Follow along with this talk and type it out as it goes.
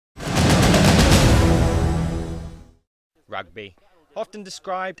Rugby, often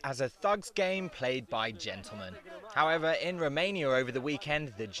described as a thug's game played by gentlemen. However, in Romania over the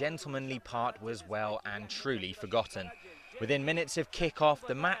weekend, the gentlemanly part was well and truly forgotten. Within minutes of kick-off,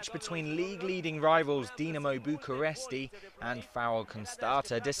 the match between league-leading rivals Dinamo Bucuresti and Farul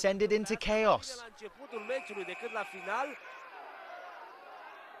Constanta descended into chaos.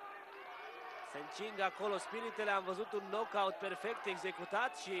 Se încing acolo spiritele, am văzut un knockout perfect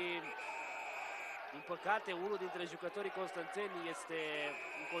executat și, din păcate, unul dintre jucătorii constanțeni este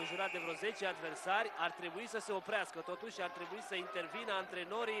înconjurat de vreo 10 adversari. Ar trebui să se oprească, totuși ar trebui să intervină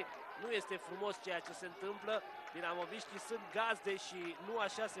antrenorii. Nu este frumos ceea ce se întâmplă. Dinamoviștii sunt gazde și nu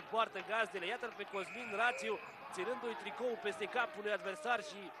așa se poartă gazdele. Iată-l pe Cosmin Rațiu, ținându-i tricoul peste capul unui adversar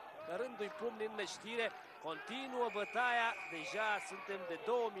și dărându-i pumni în neștire. Continuă bătaia, deja suntem de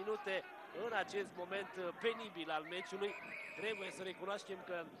 2 minute în acest moment penibil al meciului. Trebuie să recunoaștem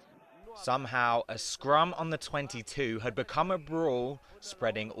că somehow, a scrum on the 22 had become a brawl,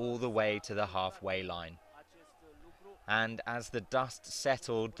 spreading all the way to the halfway line. And as the dust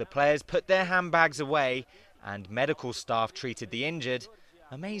settled, the players put their handbags away and medical staff treated the injured.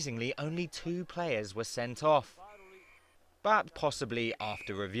 Amazingly, only 2 players were sent off. But possibly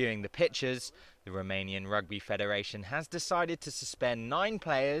after reviewing the pictures, the Romanian Rugby Federation has decided to suspend 9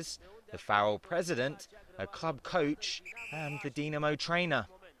 players, the Farul president, a club coach and the Dinamo trainer.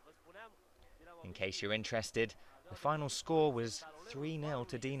 In case you're interested, the final score was 3-0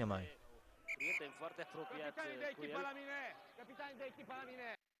 to Dinamo.